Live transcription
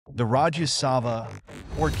The Rajya Sabha,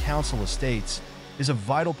 or Council of States, is a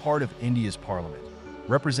vital part of India's parliament,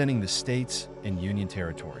 representing the states and union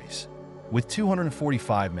territories. With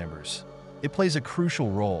 245 members, it plays a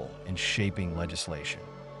crucial role in shaping legislation.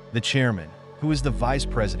 The chairman, who is the vice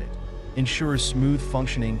president, ensures smooth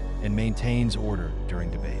functioning and maintains order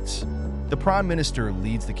during debates. The prime minister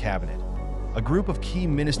leads the cabinet, a group of key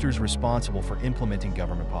ministers responsible for implementing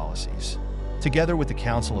government policies. Together with the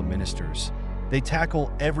Council of Ministers, they tackle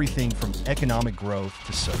everything from economic growth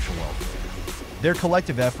to social welfare. Their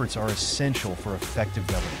collective efforts are essential for effective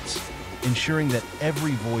governance, ensuring that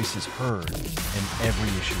every voice is heard and every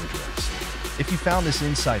issue addressed. If you found this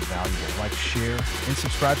insight valuable, like, share, and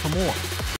subscribe for more.